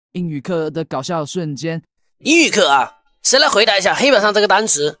英语课的搞笑瞬间。英语课啊，谁来回答一下黑板上这个单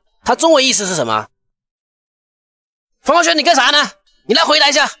词，它中文意思是什么？方块轩，你干啥呢？你来回答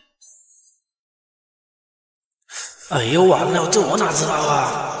一下。哎呦，完了，这我哪知道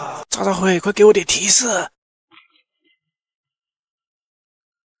啊？渣渣辉，快给我点提示。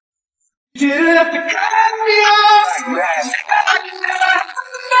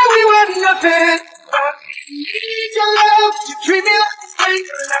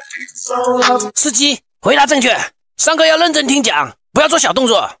司机，回答正确。上课要认真听讲，不要做小动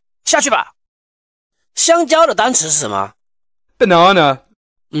作。下去吧。香蕉的单词是什么 ？banana。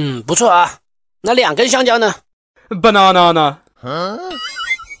不错啊。那2根香蕉呢 ？banana 呢？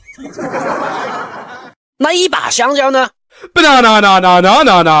那1把香蕉呢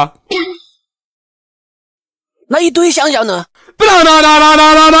 ？banana。那1堆香蕉呢 ？banana。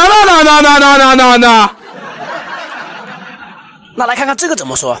那来看看这个怎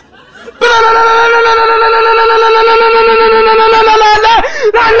么说。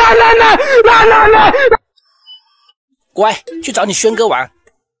乖，去找你轩哥玩。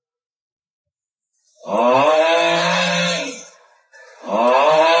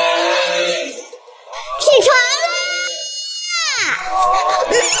起床啦！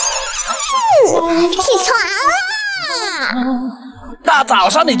起床啦！大早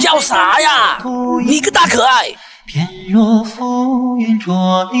上你叫啥呀？你个大可爱！翩若浮云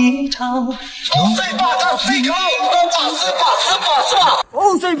着离场。再八个4个漏，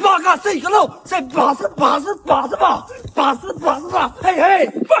再八个4个漏，再八十，嘿嘿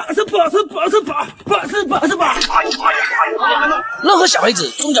，88。任何小孩子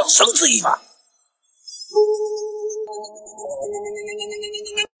终将绳之以法。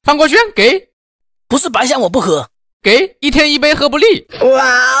方国轩给，不是白香我不喝，给1天1杯喝不腻。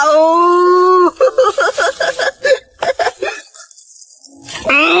哇哦！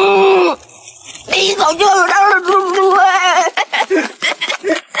你早就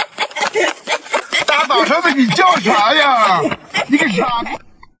大早上的你叫啥呀？你个傻逼！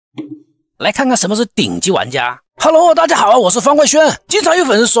来看看什么是顶级玩家。Hello， 大家好，我是方块轩。经常有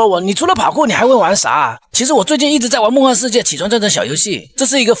粉丝说我，你除了跑酷，你还会玩啥？其实我最近一直在玩梦幻世界起床战争小游戏，这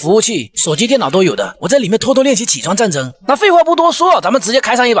是一个服务器，手机、电脑都有的。我在里面偷偷练习起床战争。那废话不多说，咱们直接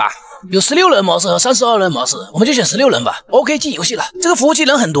开上一把。有16人模式和32人模式，我们就选16人吧。OK， 进游戏了。这个服务器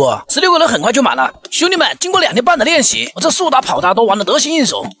人很多，16个人很快就满了。兄弟们，经过2天半的练习，我这速打跑打都玩得得心应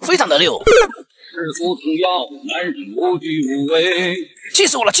手，非常的溜。世俗童谣，男人无惧无畏。气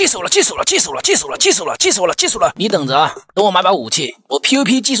死我了！你等着啊，等我买把武器，我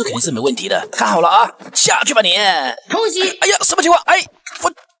PVP 技术肯定是没问题的。看好了啊，下去吧你！恭喜！哎呀，什么情况？哎，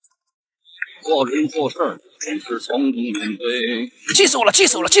我做人做事总是从容面对。气死我了！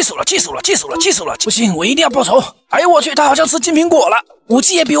不行，我一定要报仇！哎呦我去，他好像吃金苹果了，武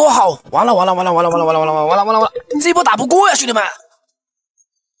器也比我好。完了！这一波打不过呀，兄弟们！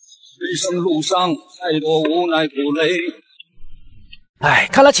人生路上太多无奈不累。哎，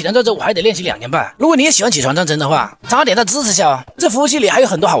看来起床战争我还得练习2年半。如果你也喜欢起床战争的话，长点赞支持下哦。这服务器里还有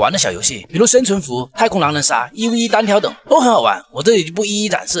很多好玩的小游戏，比如生存服、太空狼人杀、1v1 单挑等，都很好玩。我这里就不一一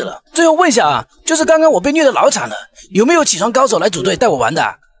展示了。最后问一下啊，就是刚刚我被虐得老惨了，有没有起床高手来组队带我玩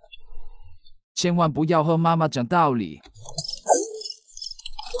的？千万不要和妈妈讲道理。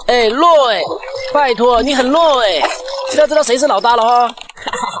哎，弱哎，拜托你很弱哎，现在知道谁是老大了哈。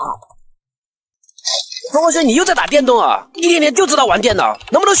方块轩，你又在打电动啊？一天天就知道玩电脑，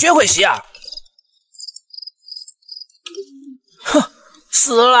能不能学会习啊？哼，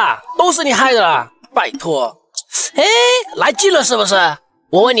死了，都是你害的啦！拜托，哎，来劲了是不是？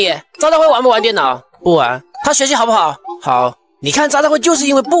我问你，渣渣辉玩不玩电脑？不玩。他学习好不好？好。你看渣渣辉就是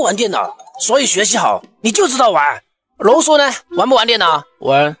因为不玩电脑，所以学习好。你就知道玩。楼叔呢？玩不玩电脑？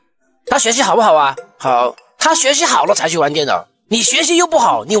玩。他学习好不好啊？好。他学习好了才去玩电脑。你学习又不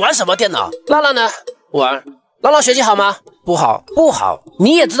好，你玩什么电脑？浪浪呢？玩。浪浪学习好吗？不好。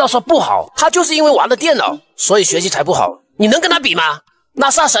你也知道说不好，他就是因为玩了电脑，所以学习才不好。你能跟他比吗？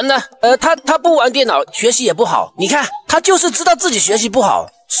那煞神呢？他不玩电脑，学习也不好。你看，他就是知道自己学习不好，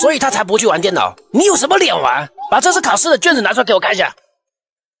所以他才不去玩电脑。你有什么脸玩？把这次考试的卷子拿出来给我看一下。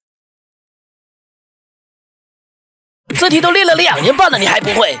这题都练了2年半了，你还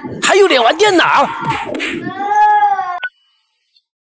不会？还有脸玩电脑？